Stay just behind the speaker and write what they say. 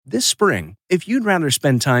This spring, if you'd rather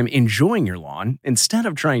spend time enjoying your lawn instead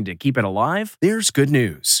of trying to keep it alive, there's good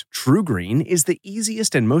news. TruGreen is the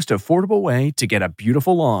easiest and most affordable way to get a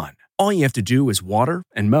beautiful lawn. All you have to do is water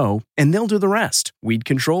and mow, and they'll do the rest. Weed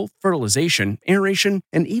control, fertilization, aeration,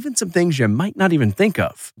 and even some things you might not even think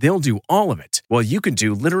of. They'll do all of it, while you can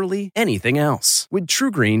do literally anything else. With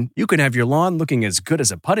TruGreen, you can have your lawn looking as good as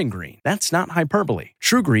a putting green. That's not hyperbole.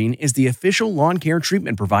 TruGreen is the official lawn care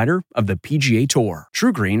treatment provider of the PGA Tour.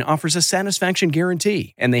 TruGreen offers a satisfaction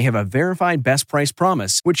guarantee, and they have a verified best price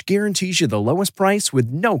promise, which guarantees you the lowest price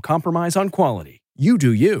with no compromise on quality. You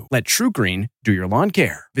do you. Let TruGreen do your lawn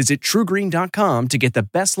care. Visit TruGreen.com to get the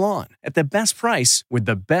best lawn at the best price with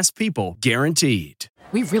the best people guaranteed.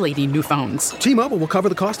 We really need new phones. T-Mobile will cover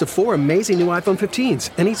the cost of 4 amazing new iPhone 15s,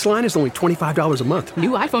 and each line is only $25 a month.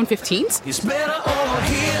 New iPhone 15s? It's better over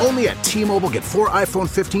here. Only at T-Mobile, get 4 iPhone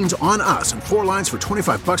 15s on us and 4 lines for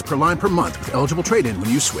 $25 per line per month with eligible trade-in when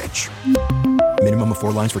you switch. Minimum of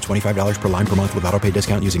 4 lines for $25 per line per month with autopay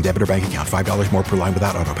discount using debit or bank account. $5 more per line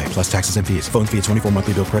without autopay, plus taxes and fees. Phone fee at 24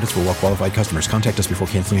 monthly bill credits for well-qualified customers. Contact us before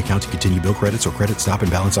canceling account to continue bill credits or credit stop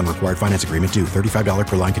and balance on required finance agreement due. $35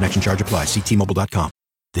 per line connection charge applies. See T-Mobile.com.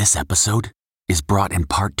 This episode is brought in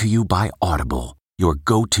part to you by Audible, your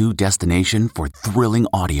go-to destination for thrilling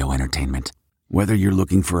audio entertainment. Whether you're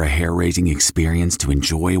looking for a hair-raising experience to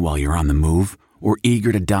enjoy while you're on the move or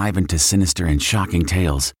eager to dive into sinister and shocking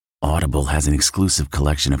tales, Audible has an exclusive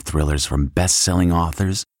collection of thrillers from best-selling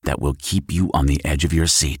authors that will keep you on the edge of your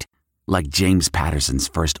seat. Like James Patterson's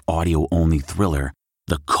first audio-only thriller,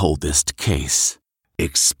 The Coldest Case.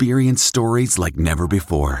 Experience stories like never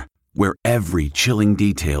before, where every chilling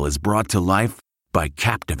detail is brought to life by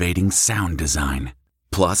captivating sound design.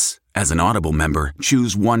 Plus, as an Audible member,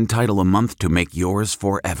 choose one title a month to make yours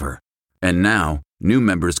forever. And now, new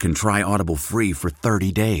members can try Audible free for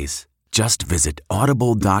 30 days. Just visit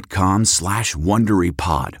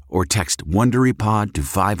audible.com/WonderyPod or text WonderyPod to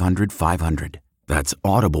 500-500. That's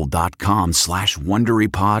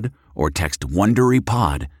audible.com/WonderyPod or text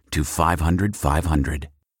WonderyPod to 500-500.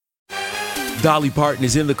 Dolly Parton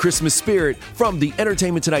is in the Christmas spirit. From the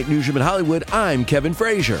Entertainment Tonight newsroom in Hollywood, I'm Kevin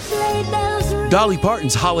Frazier. Dolly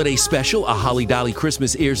Parton's holiday special, A Holly Dolly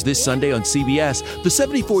Christmas, airs this Sunday on CBS. The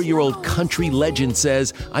 74-year-old country legend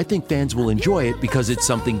says, "I think fans will enjoy it because it's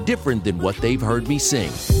something different than what they've heard me sing."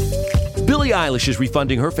 Billie Eilish is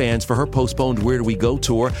refunding her fans for her postponed Where Do We Go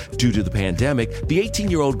tour due to the pandemic. The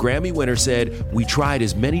 18-year-old Grammy winner said, "We tried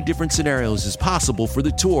as many different scenarios as possible for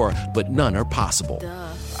the tour, but none are possible."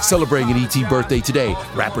 Celebrating an E.T. birthday today,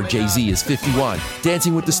 rapper Jay-Z is 51.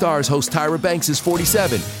 Dancing with the Stars host Tyra Banks is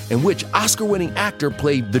 47. And which Oscar-winning actor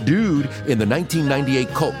played the dude in the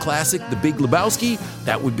 1998 cult classic The Big Lebowski?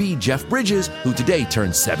 That would be Jeff Bridges, who today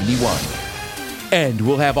turns 71. And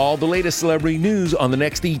we'll have all the latest celebrity news on the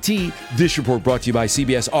next ET. This report brought to you by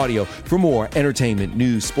CBS Audio. For more entertainment,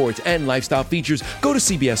 news, sports, and lifestyle features, go to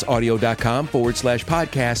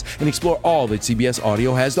cbsaudio.com/podcast and explore all that CBS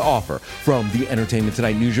Audio has to offer. From the Entertainment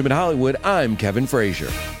Tonight newsroom in Hollywood, I'm Kevin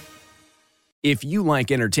Frazier. If you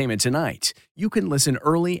like Entertainment Tonight, you can listen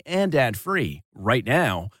early and ad-free right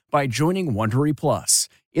now by joining Wondery Plus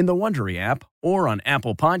in the Wondery app or on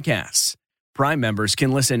Apple Podcasts. Prime members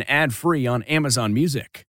can listen ad-free on Amazon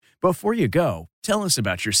Music. Before you go, tell us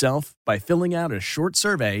about yourself by filling out a short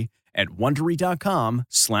survey at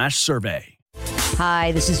Wondery.com/survey.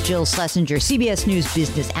 Hi, this is Jill Schlesinger, CBS News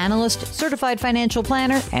business analyst, certified financial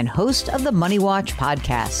planner, and host of the Money Watch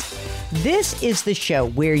podcast. This is the show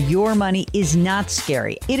where your money is not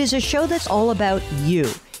scary. It is a show that's all about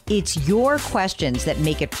you. It's your questions that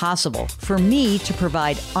make it possible for me to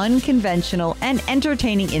provide unconventional and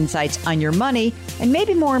entertaining insights on your money, and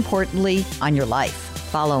maybe more importantly, on your life.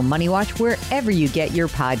 Follow Money Watch wherever you get your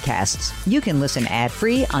podcasts. You can listen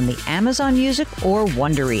ad-free on the Amazon Music or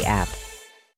Wondery app.